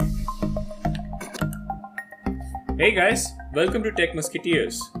Hey guys, welcome to Tech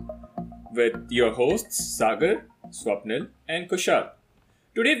Musketeers with your hosts Sagar, Swapnil, and Kushal.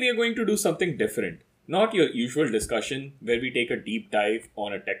 Today we are going to do something different. Not your usual discussion where we take a deep dive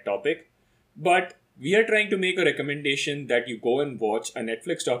on a tech topic, but we are trying to make a recommendation that you go and watch a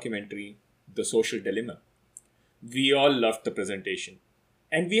Netflix documentary, The Social Dilemma. We all loved the presentation,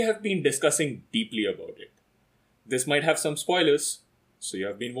 and we have been discussing deeply about it. This might have some spoilers, so you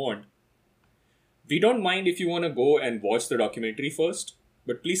have been warned. We don't mind if you want to go and watch the documentary first,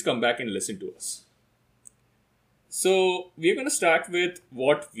 but please come back and listen to us. So, we're going to start with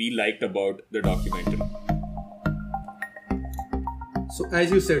what we liked about the documentary. So,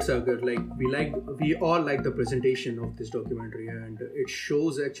 as you said, Sagar, we all like the presentation of this documentary, and it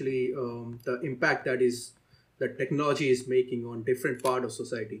shows actually the impact that technology is making on different part of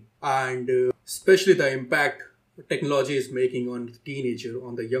society, and especially the impact technology is making on the teenager,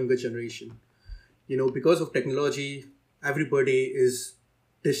 on the younger generation. Because of technology, everybody is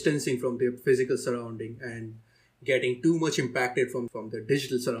distancing from their physical surrounding and getting too much impacted from their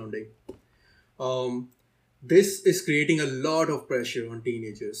digital surrounding. This is creating a lot of pressure on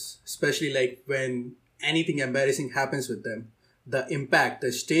teenagers, especially like when anything embarrassing happens with them. The impact,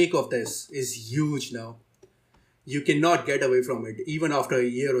 the stake of this is huge now. You cannot get away from it. Even after a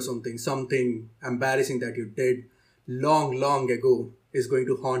year or something embarrassing that you did long ago is going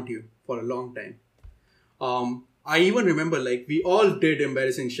to haunt you for a long time. I even remember we all did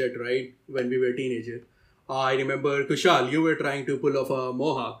embarrassing shit, right? When we were teenager. I remember Kushal, you were trying to pull off a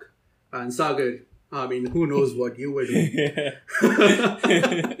mohawk, and Sagar, who knows what you were doing.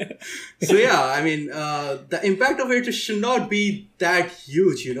 So yeah, the impact of it should not be that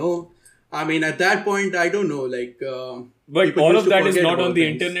huge, at that point, I don't know, But all of that is not on the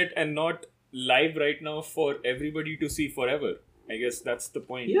internet and not live right now for everybody to see forever. I guess that's the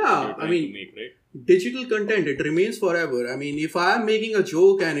point Yeah, you're trying to make, right? Digital content, it remains forever. If I'm making a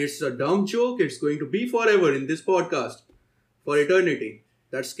joke and it's a dumb joke, it's going to be forever in this podcast for eternity.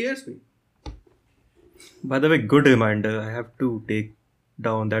 That scares me. By the way, good reminder. I have to take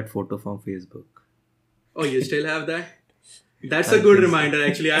down that photo from Facebook. Oh, you still have that? That's a good reminder,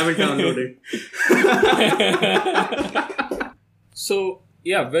 actually. I will download it. So,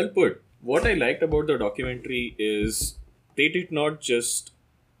 yeah, well put. What I liked about the documentary is they did not just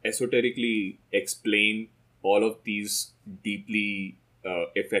esoterically explain all of these deeply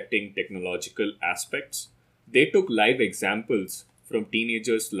affecting technological aspects. They took live examples from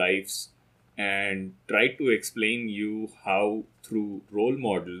teenagers' lives and tried to explain you how through role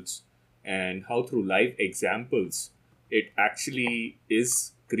models and how through live examples it actually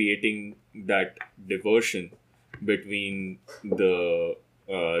is creating that diversion between the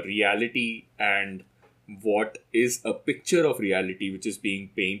reality and what is a picture of reality which is being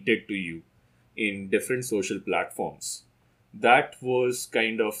painted to you in different social platforms. That was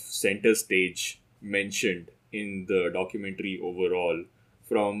kind of center stage mentioned in the documentary overall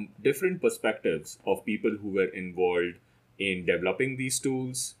from different perspectives of people who were involved in developing these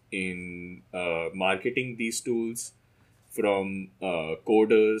tools, in marketing these tools, from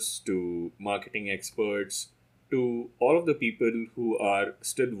coders to marketing experts to all of the people who are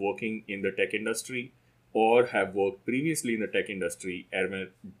still working in the tech industry or have worked previously in the tech industry and were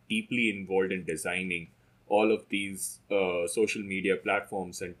deeply involved in designing all of these social media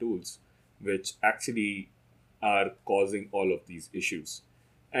platforms and tools which actually are causing all of these issues.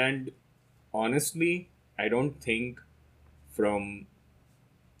 And honestly, I don't think from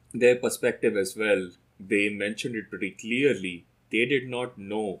their perspective as well, they mentioned it pretty clearly. They did not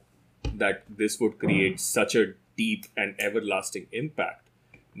know that this would create such a deep and everlasting impact.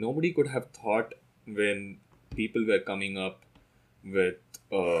 Nobody could have thought when people were coming up with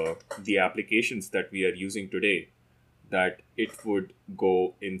the applications that we are using today that it would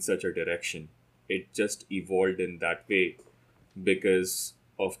go in such a direction. It just evolved in that way because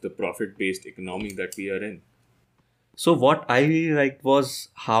of the profit-based economy that we are in. So what I really liked was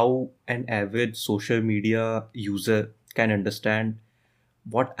how an average social media user can understand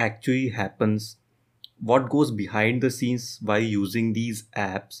what actually happens, what goes behind the scenes while using these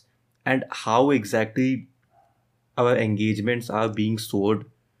apps, and how exactly our engagements are being sold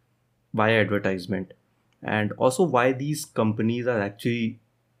via advertisement, and also why these companies are actually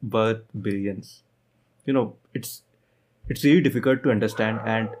worth billions. It's really difficult to understand,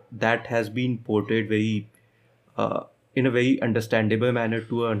 and that has been portrayed very uh, in a very understandable manner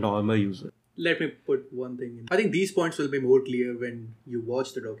to a normal user. Let me put one thing in. I think these points will be more clear when you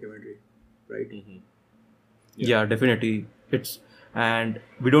watch the documentary, right? Mm-hmm. Yeah, definitely. It's and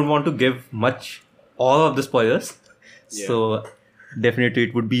we don't want to give much all of the spoilers. Yeah. So definitely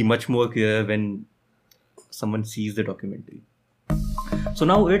it would be much more clear when someone sees the documentary. So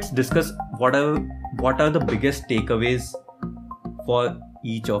now let's discuss what are the biggest takeaways for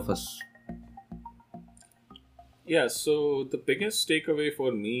each of us. Yeah, so the biggest takeaway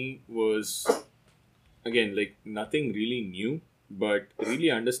for me was, again, like nothing really new, but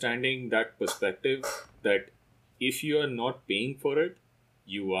really understanding that perspective that if you are not paying for it,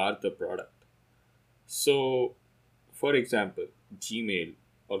 you are the product. So, for example, Gmail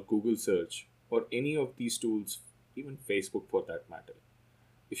or Google search or any of these tools, even Facebook for that matter,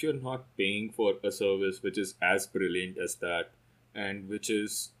 if you're not paying for a service which is as brilliant as that and which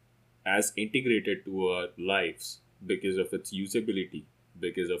is as integrated to our lives because of its usability,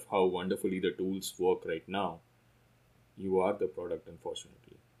 because of how wonderfully the tools work right now, you are the product,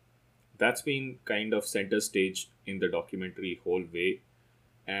 unfortunately. That's been kind of center stage in the documentary whole way,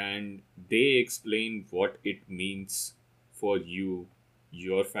 and they explain what it means for you,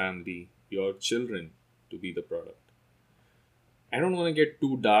 your family, your children to be the product. I don't want to get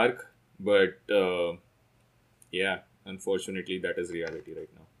too dark, but yeah, unfortunately, that is reality right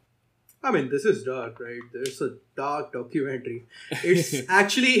now. I mean, this is dark, right? There's a dark documentary. It's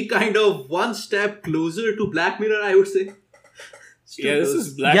actually kind of one step closer to Black Mirror, I would say. Yeah, Still this close.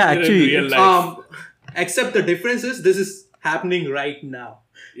 is Black Yeah, Mirror in actually, real it's- life. Except the difference is this is happening right now.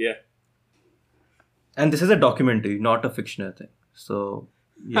 Yeah. And this is a documentary, not a fictional thing. So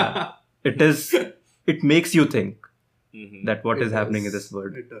yeah, it makes you think Mm-hmm. that what It is happening in does. this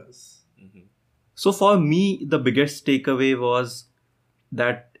world. It does. Mm-hmm. So for me, the biggest takeaway was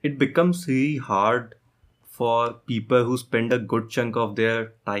that it becomes really hard for people who spend a good chunk of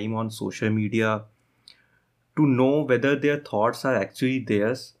their time on social media to know whether their thoughts are actually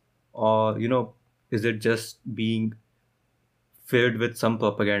theirs, or is it just being filled with some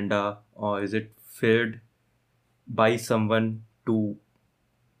propaganda, or is it filled by someone to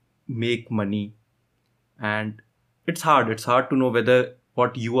make money. And it's hard to know whether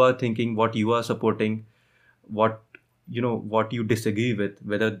what you are thinking, what you are supporting, what what you disagree with,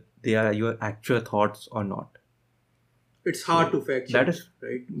 whether they are your actual thoughts or not. It's hard to fact That check, is,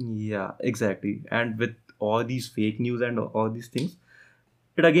 right? yeah, exactly. And with all these fake news and all these things,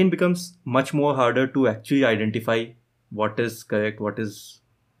 it again becomes much more harder to actually identify what is correct, what is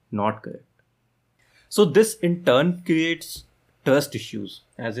not correct. So this in turn creates trust issues,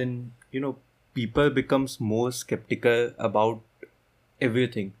 as in, people becomes more skeptical about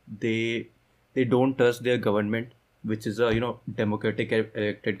everything. They don't trust their government, which is a democratic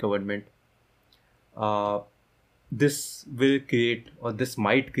elected government. Uh, this will create, or this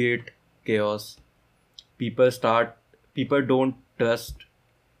might create, chaos. People don't trust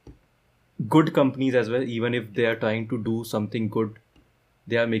good companies as well, even if they are trying to do something good.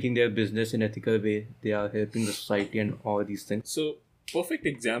 They are making their business in ethical way, they are helping the society and all these things. So, perfect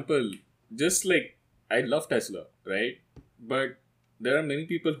example, just like I love Tesla, right? But there are many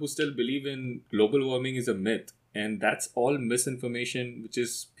people who still believe in global warming is a myth, and that's all misinformation which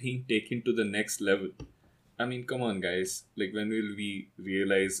is being taken to the next level. I mean, come on, guys. Like, when will we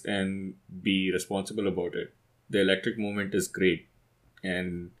realize and be responsible about it? The electric movement is great,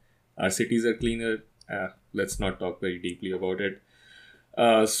 and our cities are cleaner. Let's not talk very deeply about it.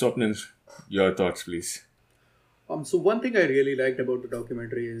 Swapnil, your thoughts, please. So one thing I really liked about the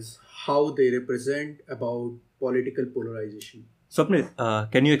documentary is how they represent about political polarization. Swapnil,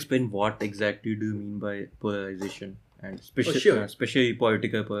 can you explain what exactly do you mean by polarization, and Sure. especially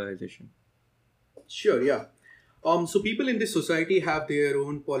political polarization? Sure, yeah. So people in this society have their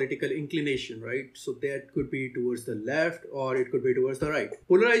own political inclination, right? So that could be towards the left or it could be towards the right.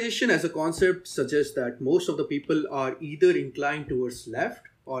 Polarization as a concept suggests that most of the people are either inclined towards left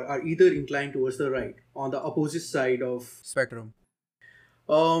or are either inclined towards the right on the opposite side of spectrum.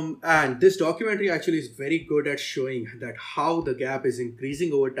 And this documentary actually is very good at showing that how the gap is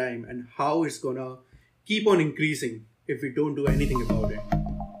increasing over time and how it's gonna keep on increasing if we don't do anything about it.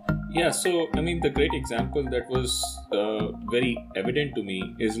 Yeah, so I mean, the great example that was very evident to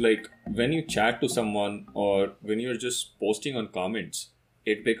me is like when you chat to someone or when you're just posting on comments,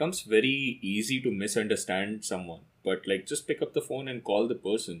 it becomes very easy to misunderstand someone. But like, just pick up the phone and call the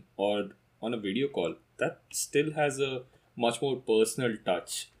person, or on a video call, that still has a much more personal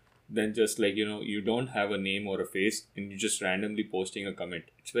touch than just like, you don't have a name or a face and you're just randomly posting a comment.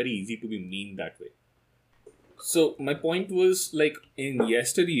 It's very easy to be mean that way. So my point was like in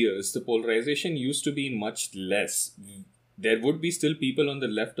yesteryears, the polarization used to be much less. There would be still people on the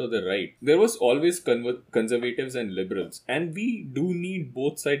left or the right. There was always conservatives and liberals, and we do need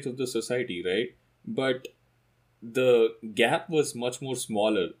both sides of the society, right? But the gap was much more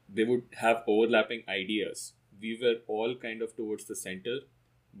smaller. They would have overlapping ideas. We were all kind of towards the center,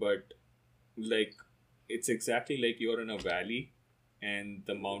 but like it's exactly like you're in a valley and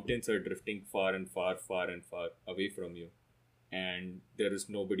the mountains are drifting far and far, far and far away from you, and there is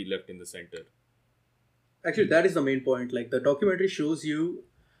nobody left in the center. Actually, that is the main point. Like the documentary shows you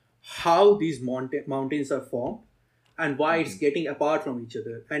how these mountains are formed and why it's getting apart from each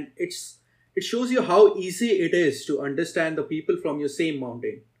other, and it shows you how easy it is to understand the people from your same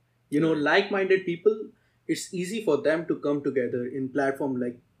mountain. Like-minded people, it's easy for them to come together in platform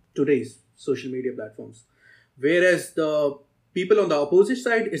like today's social media platforms, whereas the people on the opposite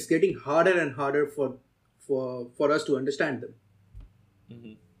side, it's getting harder and harder for us to understand them.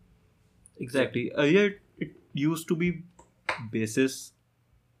 Hmm. Exactly. Earlier, it used to be basis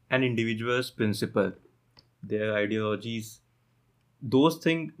an individual's principle, their ideologies. Those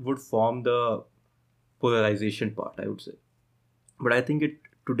things would form the polarization part, I would say. But I think it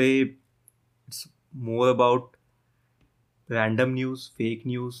today it's more about random news, fake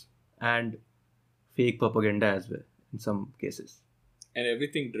news, and fake propaganda as well in some cases. And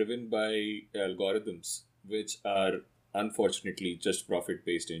everything driven by algorithms, which are unfortunately just profit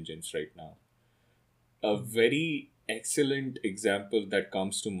based engines right now. A very excellent example that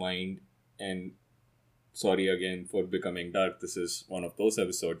comes to mind, and sorry again for becoming dark, this is one of those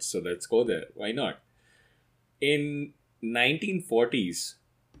episodes, so let's go there. Why not? In 1940s,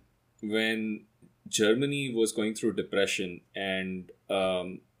 when Germany was going through depression and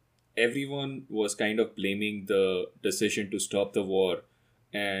everyone was kind of blaming the decision to stop the war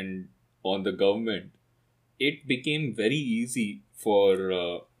and on the government, it became very easy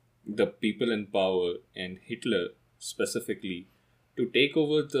for the people in power and Hitler specifically to take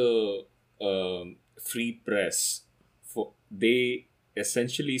over the free press. They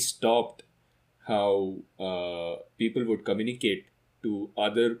essentially stopped how people would communicate to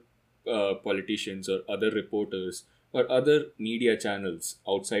other politicians or other reporters or other media channels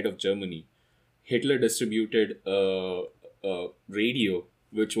outside of Germany. Hitler distributed a radio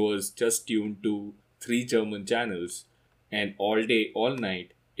which was just tuned to three German channels, and all day, all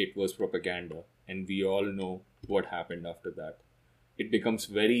night, it was propaganda. And we all know what happened after that. It becomes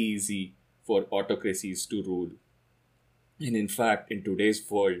very easy for autocracies to rule. And in fact, in today's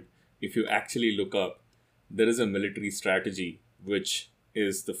world, if you actually look up, there is a military strategy which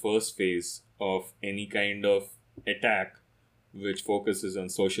is the first phase of any kind of attack which focuses on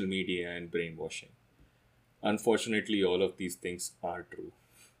social media and brainwashing. Unfortunately, all of these things are true.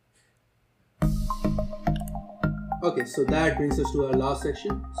 Okay, so that brings us to our last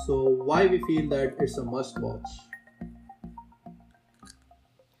section. So, why we feel that it's a must watch?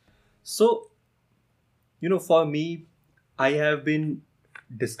 So, for me, I have been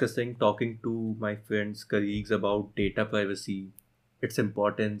discussing, talking to my friends, colleagues about data privacy, its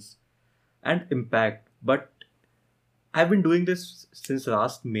importance, and impact. But I've been doing this since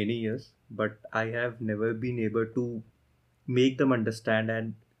last many years, but I have never been able to make them understand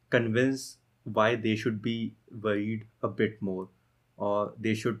and convince why they should be worried a bit more or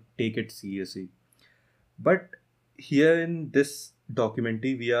they should take it seriously. But here in this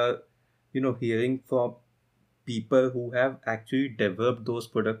documentary, we are, hearing from people who have actually developed those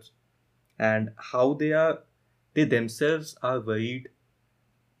products and how they themselves are worried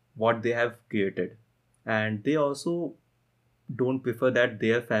what they have created, and they also don't prefer that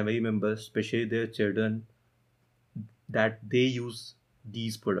their family members, especially their children, that they use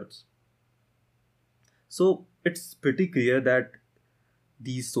these products. So it's pretty clear that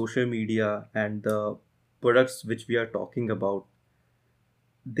these social media and the products which we are talking about,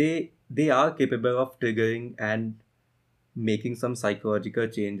 they are capable of triggering and making some psychological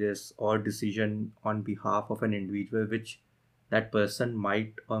changes or decision on behalf of an individual which that person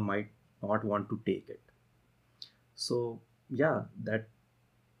might or might not want to take it. So yeah, that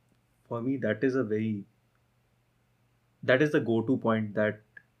for me that is the go-to point that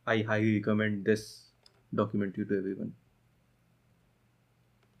I highly recommend this documentary to everyone.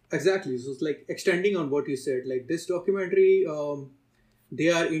 Exactly. So it's like extending on what you said. Like this documentary, they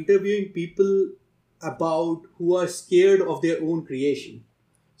are interviewing people about who are scared of their own creation.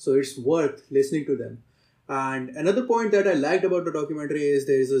 So it's worth listening to them. And another point that I liked about the documentary is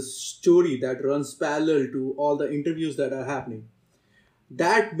there is a story that runs parallel to all the interviews that are happening.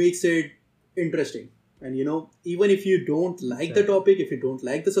 That makes it interesting. And even if you don't like the Exactly. topic, if you don't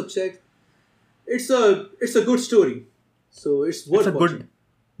like the subject, it's a good story. So it's It's a worth watching. good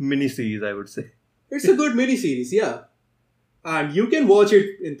mini series, I would say. It's a good mini series, yeah. And you can watch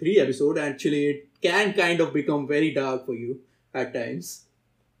it in 3 episodes. Actually, it can kind of become very dark for you at times.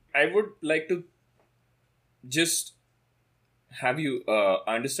 I would like to just have you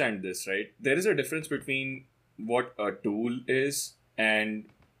understand this, right? There is a difference between what a tool is and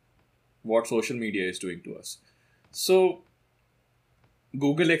what social media is doing to us. So,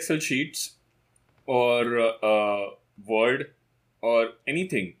 Google Excel sheets or Word or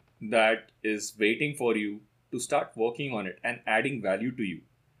anything that is waiting for you to start working on it and adding value to you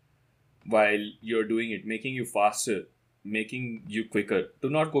while you're doing it, making you faster, making you quicker. Do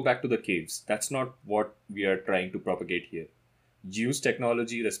not go back to the caves. That's not what we are trying to propagate here. Use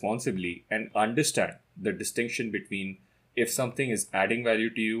technology responsibly and understand the distinction between if something is adding value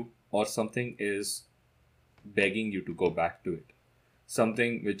to you or something is begging you to go back to it.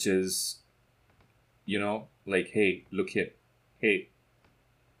 Something which is, like, hey, look here. Hey,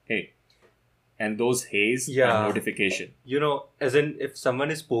 hey. And those hays are Yeah. notification. As in, if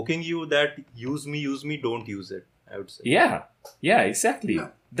someone is poking you that use me, don't use it, I would say. Yeah, exactly.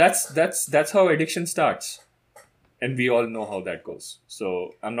 Yeah. That's how addiction starts. And we all know how that goes.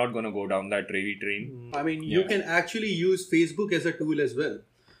 So I'm not gonna go down that gravy train. I mean, you Yeah. can actually use Facebook as a tool as well.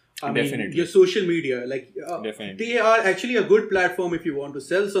 I mean, Definitely. your social media, like, Definitely. they are actually a good platform if you want to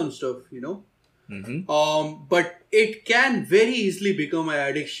sell some stuff, Mm-hmm. But it can very easily become an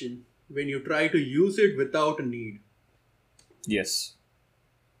addiction when you try to use it without a need. Yes.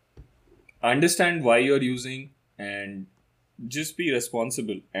 Understand why you're using and just be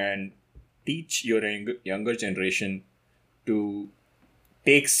responsible and teach your younger generation to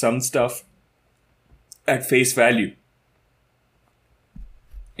take some stuff at face value.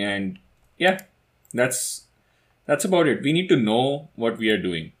 And yeah, that's about it. We need to know what we are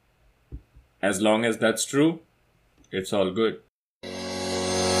doing. As long as that's true, it's all good.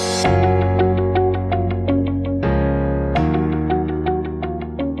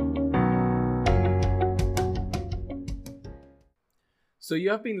 So you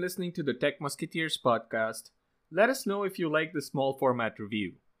have been listening to the Tech Musketeers podcast. Let us know if you like the small format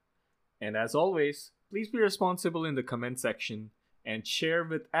review. And as always, please be responsible in the comment section and share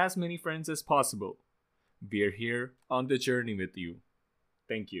with as many friends as possible. We're here on the journey with you.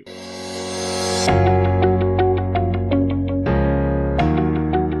 Thank you.